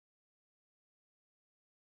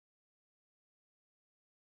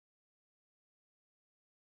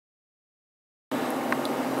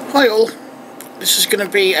Hi all, this is going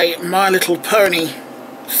to be a My Little Pony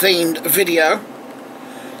themed video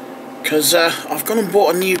because I've gone and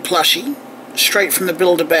bought a new plushie straight from the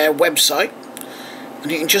Build-A-Bear website,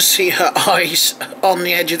 and you can just see her eyes on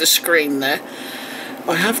the edge of the screen there.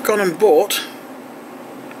 I have gone and bought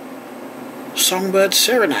Songbird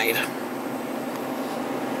Serenade.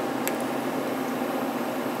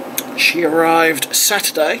 She arrived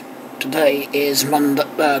Saturday. Today is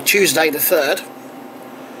Tuesday the 3rd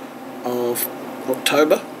of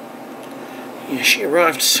October. Yeah, she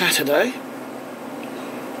arrived Saturday,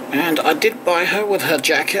 and I did buy her with her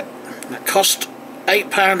jacket. That cost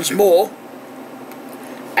 £8 more.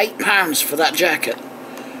 £8 for that jacket,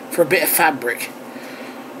 for a bit of fabric.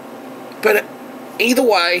 But either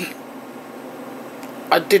way,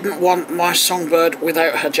 I didn't want my Songbird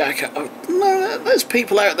without her jacket. No, there's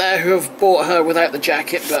people out there who have bought her without the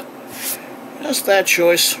jacket, but that's their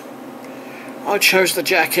choice. I chose the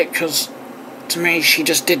jacket because, to me, she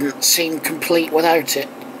just didn't seem complete without it.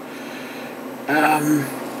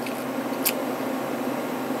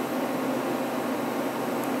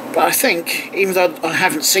 But I think, even though I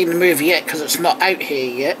haven't seen the movie yet because it's not out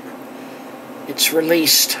here yet, it's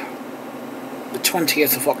released the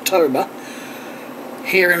 20th of October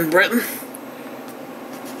here in Britain,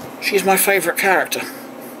 she's my favourite character.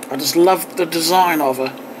 I just love the design of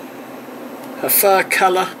her. Her fur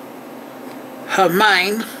colour, her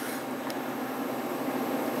mane,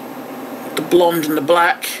 the blonde and the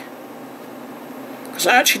black, because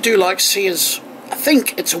I actually do like Sia's, I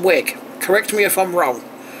think it's a wig, correct me if I'm wrong,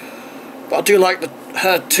 but I do like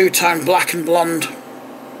her two-tone black and blonde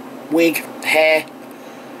wig, hair,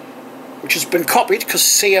 which has been copied because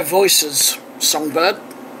Sia voices Songbird.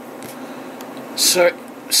 So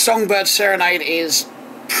Songbird Serenade is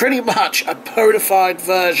pretty much a podified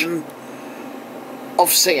version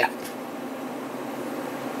of Sia.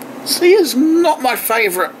 Sia's not my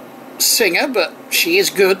favourite singer, but she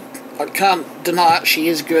is good. I can't deny it, she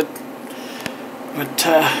is good. But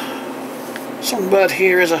Songbird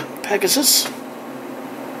here is a Pegasus.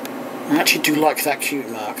 I actually do like that cute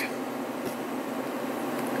mark.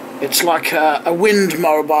 It's like a wind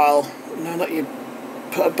mobile, you know, that you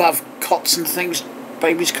put above cots and things,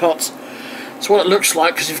 babies' cots. That's what it looks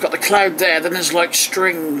like, because you've got the cloud there, then there's like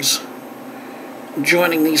strings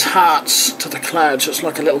joining these hearts to the cloud, so it's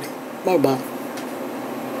like a little mobile.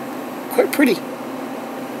 Quite pretty.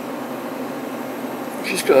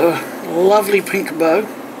 She's got a lovely pink bow.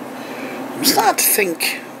 I'm starting to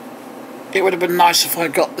think it would have been nice if I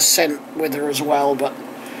got the scent with her as well, but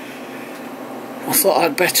I thought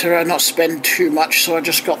I'd better not spend too much, so I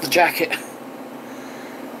just got the jacket.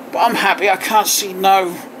 But I'm happy. I can't see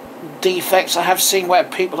no defects. I have seen where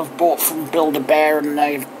people have bought from Build-A-Bear and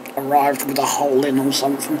they've arrived with a hole in or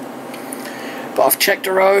something. But I've checked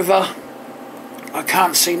her over. I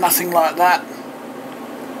can't see nothing like that.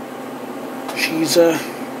 She's I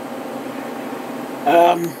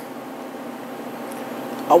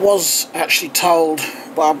was actually told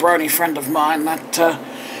by a brony friend of mine that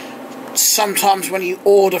sometimes when you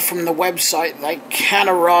order from the website they can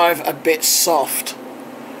arrive a bit soft.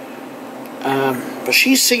 But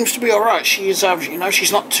she seems to be alright. She's you know,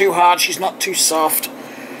 she's not too hard, she's not too soft.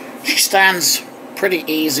 She stands pretty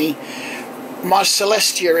easy. My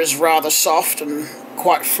Celestia is rather soft and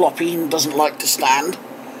quite floppy and doesn't like to stand.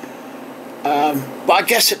 But I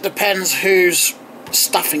guess it depends who's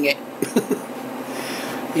stuffing it.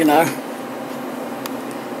 You know.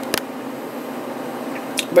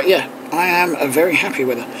 But yeah, I am very happy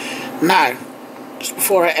with her. Now, just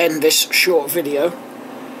before I end this short video,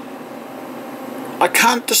 I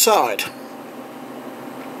can't decide.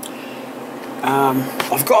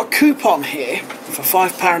 I've got a coupon here for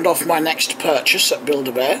 £5 off my next purchase at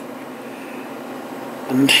Build-A-Bear,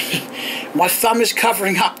 and my thumb is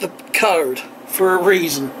covering up the code for a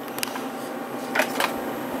reason.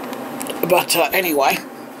 But anyway,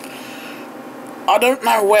 I don't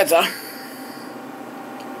know whether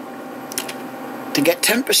to get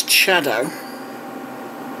Tempest Shadow,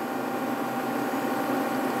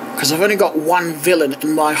 because I've only got one villain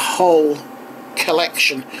in my whole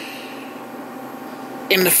collection.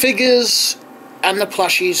 In the figures and the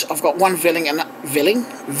plushies, I've got one villain, and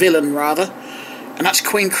that's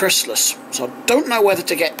Queen Chrysalis. So I don't know whether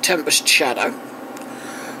to get Tempest Shadow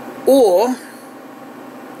or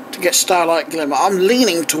to get Starlight Glimmer. I'm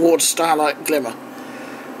leaning towards Starlight Glimmer.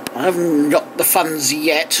 I haven't got the funds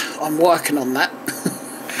yet. I'm working on that.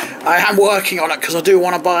 I am working on it because I do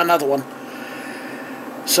want to buy another one.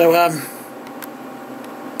 So, if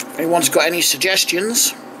anyone's got any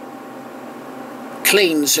suggestions,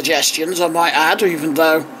 clean suggestions I might add, even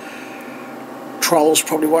though trolls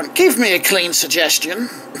probably won't give me a clean suggestion.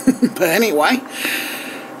 But anyway,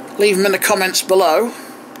 leave them in the comments below.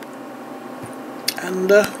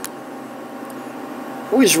 And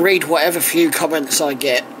always read whatever few comments I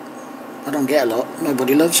get. I don't get a lot.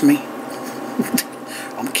 Nobody loves me.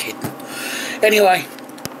 I'm kidding. Anyway,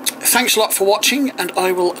 thanks a lot for watching, and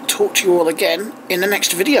I will talk to you all again in the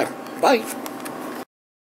next video. Bye.